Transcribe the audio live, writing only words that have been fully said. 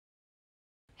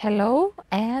Hello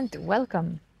and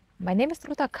welcome. My name is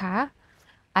Ruta.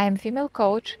 I am female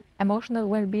coach, emotional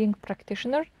well-being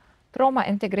practitioner, trauma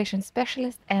integration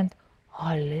specialist, and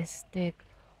holistic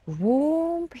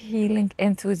womb healing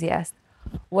enthusiast,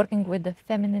 working with the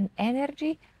feminine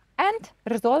energy and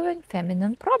resolving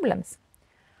feminine problems.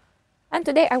 And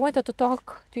today I wanted to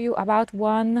talk to you about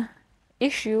one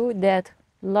issue that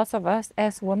lots of us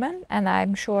as women, and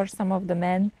I'm sure some of the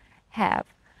men have.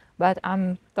 But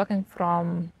I'm talking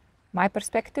from my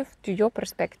perspective to your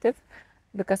perspective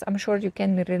because I'm sure you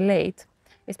can relate,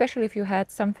 especially if you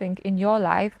had something in your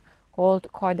life called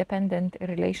codependent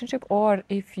relationship, or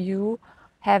if you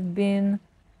have been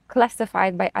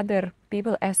classified by other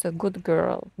people as a good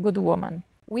girl, good woman.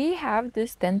 We have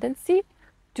this tendency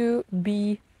to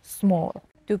be small,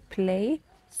 to play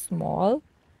small,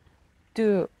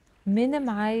 to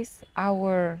minimize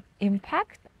our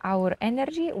impact, our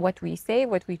energy, what we say,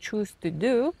 what we choose to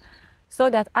do, so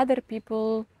that other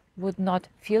people would not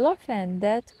feel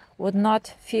offended, would not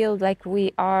feel like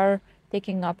we are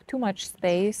taking up too much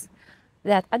space,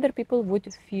 that other people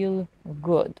would feel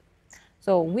good.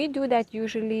 So we do that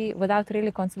usually without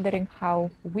really considering how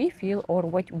we feel or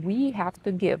what we have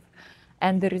to give.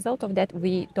 And the result of that,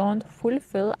 we don't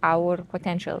fulfill our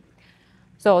potential.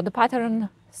 So the pattern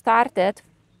started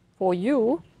for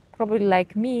you, probably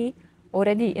like me,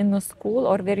 already in the school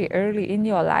or very early in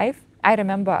your life. I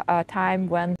remember a time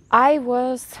when I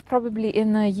was probably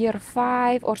in year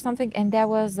 5 or something, and there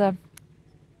was a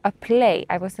play.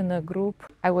 I was in a group,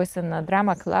 I was in a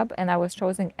drama club, and I was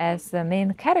chosen as the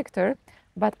main character,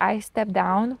 but I stepped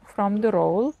down from the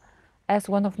role as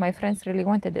one of my friends really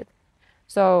wanted it.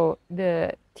 So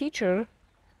the teacher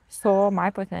saw my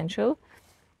potential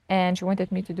and she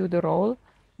wanted me to do the role,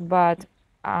 but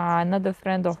another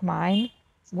friend of mine,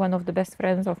 one of the best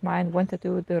friends of mine, wanted to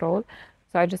do the role.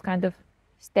 So I just kind of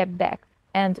stepped back.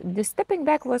 And the stepping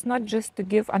back was not just to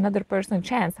give another person a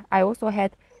chance. I also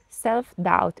had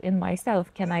self-doubt in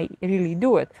myself. Can I really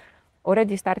do it?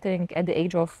 Already starting at the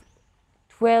age of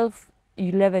 12,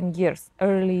 11 years,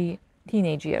 early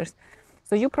teenage years.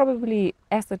 So you probably,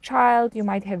 as a child, you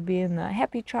might have been a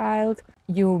happy child.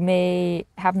 You may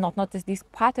have not noticed these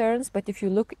patterns, but if you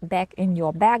look back in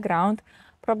your background,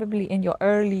 probably in your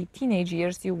early teenage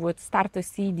years, you would start to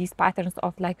see these patterns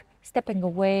of like stepping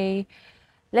away,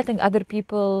 letting other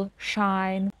people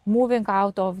shine, moving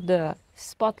out of the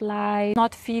spotlight,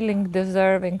 not feeling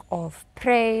deserving of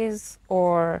praise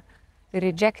or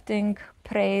rejecting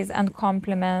praise and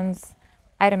compliments.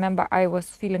 I remember I was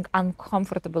feeling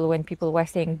uncomfortable when people were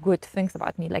saying good things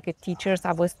about me, like at teachers.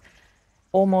 I was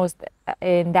almost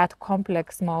in that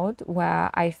complex mode where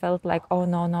I felt like, oh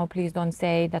no, no, please don't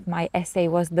say that my essay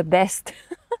was the best.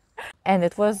 And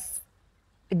it was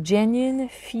a genuine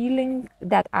feeling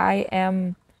that I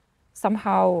am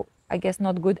somehow, I guess,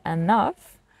 not good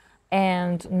enough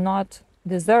and not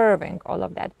deserving all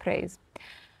of that praise.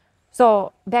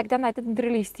 So back then, I didn't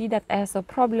really see that as a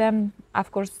problem.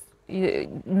 Of course,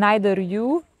 neither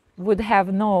you would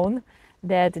have known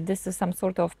that this is some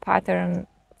sort of pattern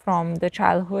from the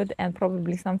childhood and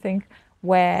probably something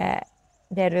where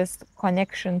there is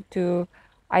connection to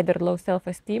either low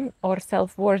self-esteem or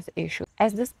self-worth issue.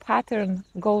 As this pattern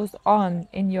goes on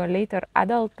in your later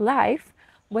adult life,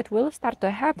 what will start to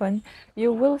happen,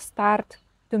 you will start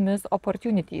to miss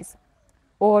opportunities,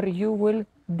 or you will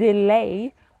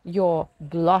delay your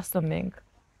blossoming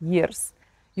years.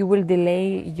 You will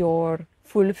delay your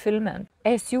fulfillment.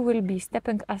 As you will be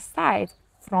stepping aside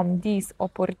from these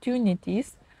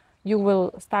opportunities, you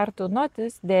will start to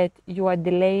notice that you are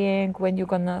delaying when you're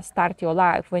gonna start your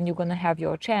life, when you're gonna have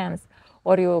your chance,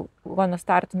 or you're gonna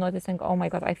start noticing, oh my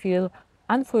God, I feel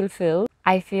unfulfilled.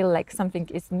 I feel like something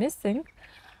is missing.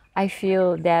 I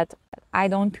feel that I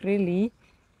don't really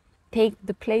take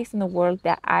the place in the world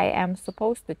that I am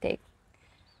supposed to take.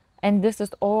 And this is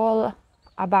all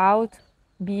about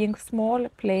being small,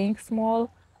 playing small,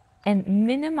 and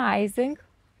minimizing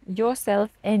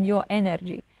yourself and your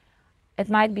energy. It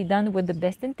might be done with the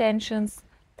best intentions,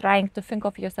 trying to think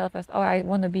of yourself as, oh, I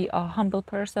want to be a humble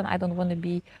person. I don't want to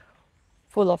be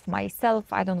full of myself.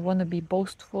 I don't want to be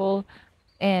boastful.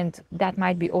 And that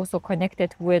might be also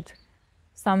connected with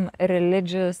some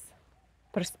religious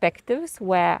perspectives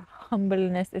where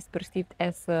humbleness is perceived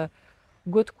as a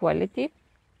good quality.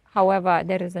 However,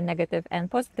 there is a negative and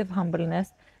positive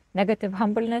humbleness. Negative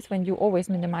humbleness when you always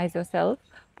minimize yourself.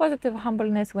 Positive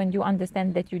humbleness when you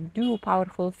understand that you do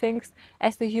powerful things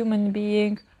as a human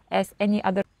being, as any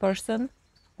other person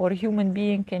or human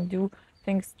being can do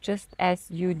things just as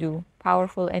you do,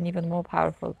 powerful and even more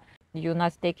powerful. You're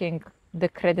not taking the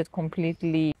credit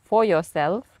completely for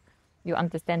yourself, You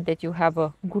understand that you have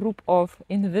a group of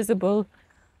invisible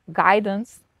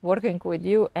guidance working with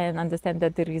you, and understand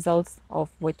that the results of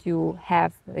what you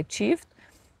have achieved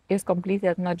is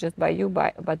completed not just by you,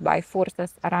 but by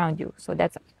forces around you. So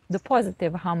that's the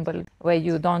positive humble, where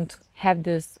you don't have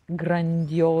this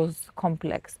grandiose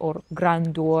complex or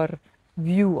grandeur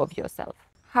view of yourself.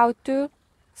 How to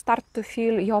start to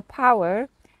feel your power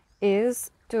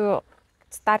is to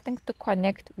starting to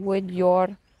connect with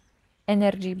your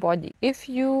energy body. If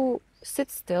you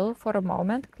sit still for a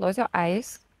moment, close your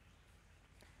eyes,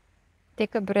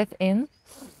 take a breath in,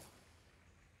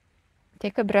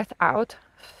 take a breath out,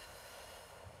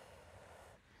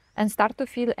 and start to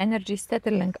feel energy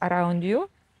settling around you.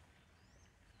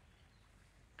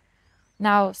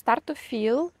 Now start to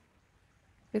feel,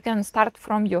 you can start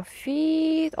from your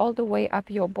feet all the way up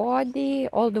your body,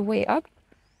 all the way up.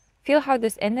 Feel how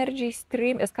this energy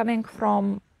stream is coming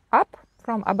from up,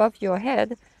 from above your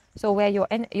head. So where your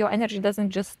energy doesn't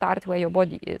just start where your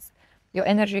body is. Your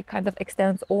energy kind of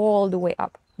extends all the way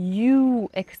up. You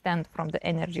extend from the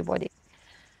energy body.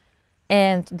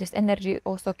 And this energy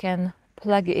also can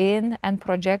plug in and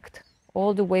project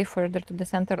all the way further to the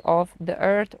center of the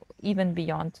earth, even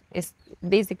beyond. It's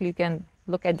basically, you can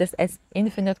look at this as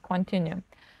infinite continuum.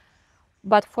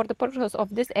 But for the purpose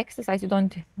of this exercise, you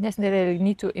don't necessarily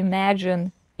need to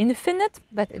imagine infinite,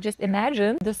 but just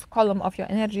imagine this column of your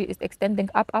energy is extending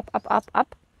up, up, up, up,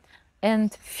 up,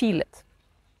 and feel it.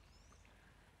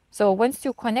 So once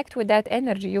you connect with that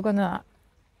energy, you're gonna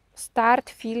start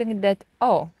feeling that,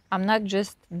 oh, I'm not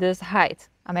just this height.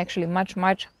 I'm actually much,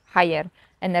 much higher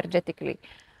energetically.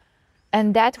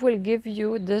 And that will give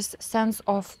you this sense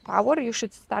of power. You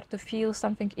should start to feel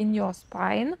something in your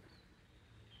spine.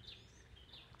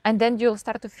 And then you'll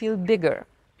start to feel bigger.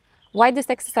 Why this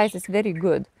exercise is very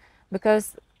good?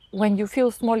 Because when you feel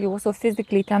small, you also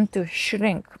physically tend to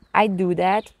shrink. I do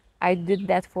that. I did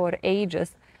that for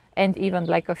ages. And even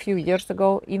like a few years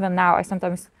ago, even now, I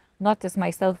sometimes notice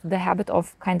myself the habit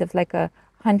of kind of like a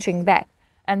hunching back.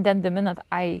 And then the minute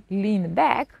I lean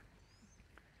back,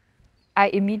 I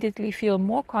immediately feel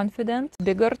more confident,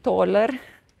 bigger, taller,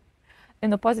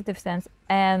 in a positive sense,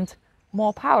 and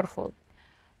more powerful.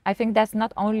 I think that's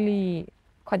not only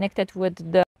connected with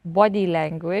the body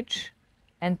language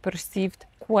and perceived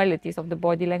qualities of the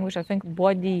body language. I think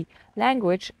body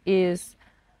language is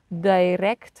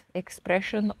direct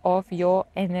expression of your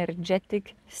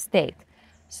energetic state.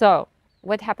 So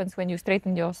what happens when you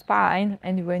straighten your spine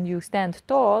and when you stand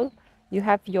tall? You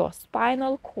have your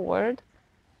spinal cord,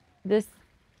 this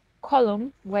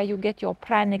column where you get your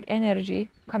pranic energy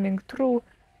coming through,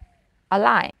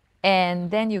 align, and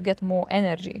then you get more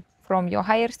energy from your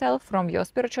higher self, from your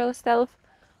spiritual self,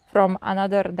 from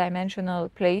another dimensional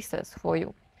places for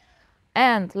you.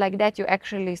 And like that, you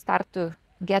actually start to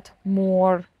get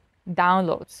more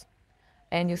downloads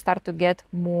and you start to get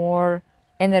more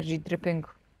energy dripping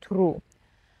through.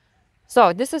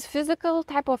 So this is physical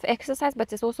type of exercise,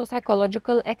 but it's also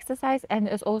psychological exercise, and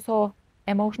it's also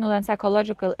emotional and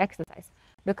psychological exercise,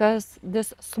 because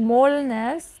this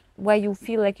smallness where you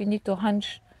feel like you need to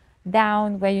hunch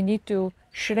down, where you need to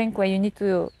shrink, where you need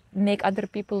to make other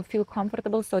people feel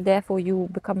comfortable, so therefore you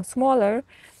become smaller,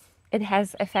 it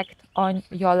has effect on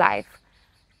your life.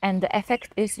 And the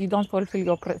effect is you don't fulfill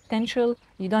your potential,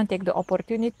 you don't take the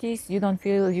opportunities, you don't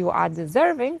feel you are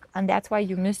deserving, and that's why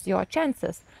you miss your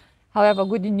chances. However,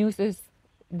 good news is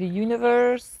the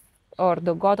universe or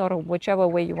the God or whichever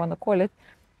way you want to call it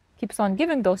keeps on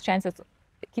giving those chances,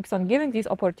 keeps on giving these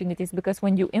opportunities, because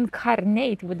when you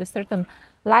incarnate with a certain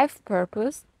life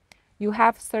purpose, you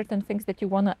have certain things that you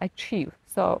want to achieve.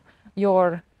 So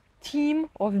your team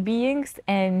of beings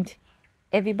and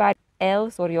everybody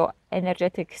else or your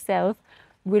energetic self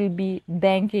will be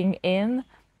banking in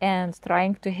and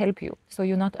trying to help you. So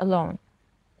you're not alone.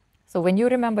 So when you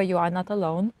remember you are not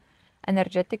alone,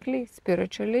 energetically,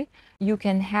 spiritually, you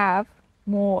can have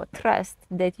more trust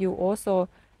that you also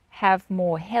have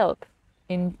more help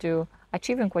into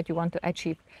achieving what you want to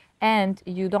achieve. And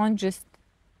you don't just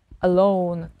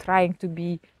alone trying to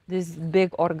be this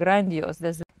big or grandiose.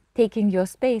 This taking your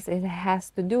space, it has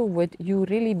to do with you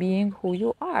really being who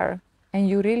you are, and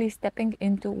you really stepping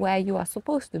into where you are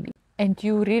supposed to be, and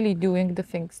you really doing the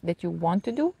things that you want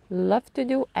to do, love to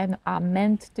do, and are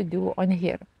meant to do on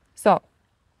here. So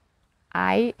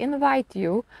I invite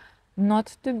you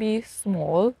not to be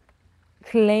small.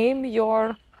 Claim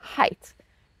your height,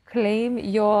 claim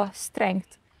your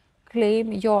strength,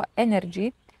 claim your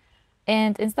energy,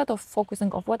 and instead of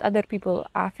focusing on what other people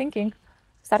are thinking,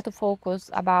 start to focus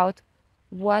about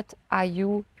what are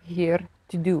you here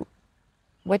to do?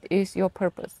 What is your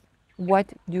purpose? What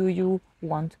do you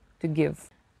want to give.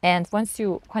 And once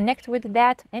you connect with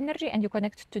that energy and you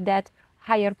connect to that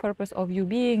higher purpose of you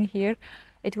being here,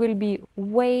 it will be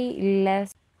way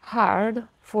less hard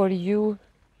for you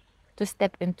to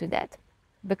step into that,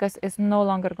 because it's no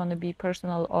longer going to be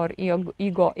personal or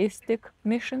egoistic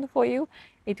mission for you.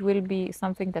 It will be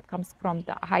something that comes from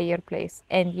the higher place.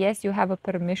 And yes, you have a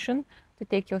permission to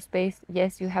take your space.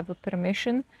 Yes, you have a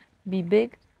permission to be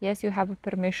big. Yes, you have a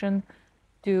permission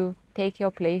to take your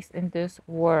place in this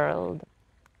world.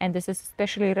 And this is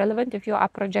especially relevant if you're a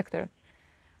projector.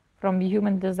 From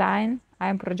human design, I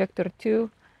am projector too,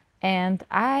 and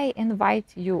I invite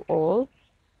you all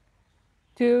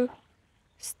to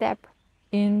step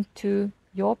into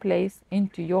your place,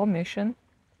 into your mission,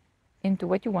 into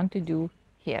what you want to do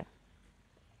here.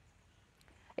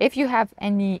 If you have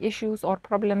any issues or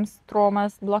problems,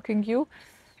 traumas blocking you,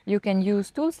 you can use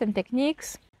tools and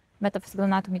techniques, metaphysical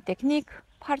anatomy technique,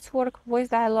 parts work, voice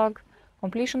dialogue,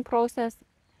 completion process,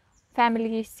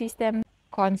 family system,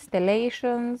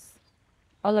 constellations.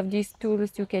 All of these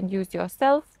tools you can use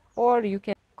yourself, or you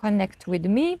can connect with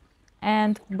me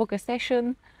and book a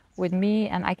session with me,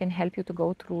 and I can help you to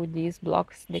go through these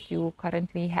blocks that you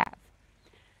currently have.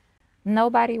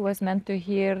 Nobody was meant to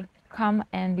here come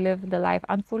and live the life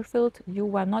unfulfilled. You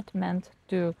were not meant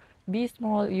to be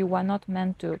small. You were not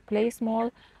meant to play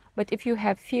small. But if you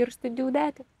have fears to do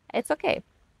that, it's okay.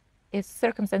 It's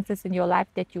circumstances in your life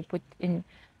that you put in,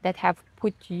 that have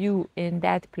put you in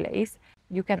that place.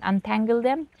 You can untangle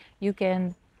them. You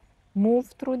can move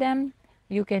through them.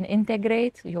 You can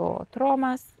integrate your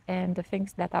traumas and the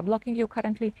things that are blocking you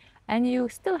currently, and you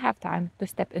still have time to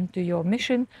step into your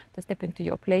mission, to step into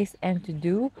your place, and to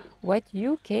do what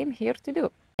you came here to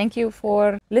do. Thank you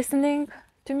for listening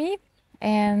to me,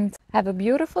 and have a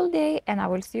beautiful day, and I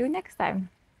will see you next time.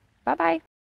 Bye bye.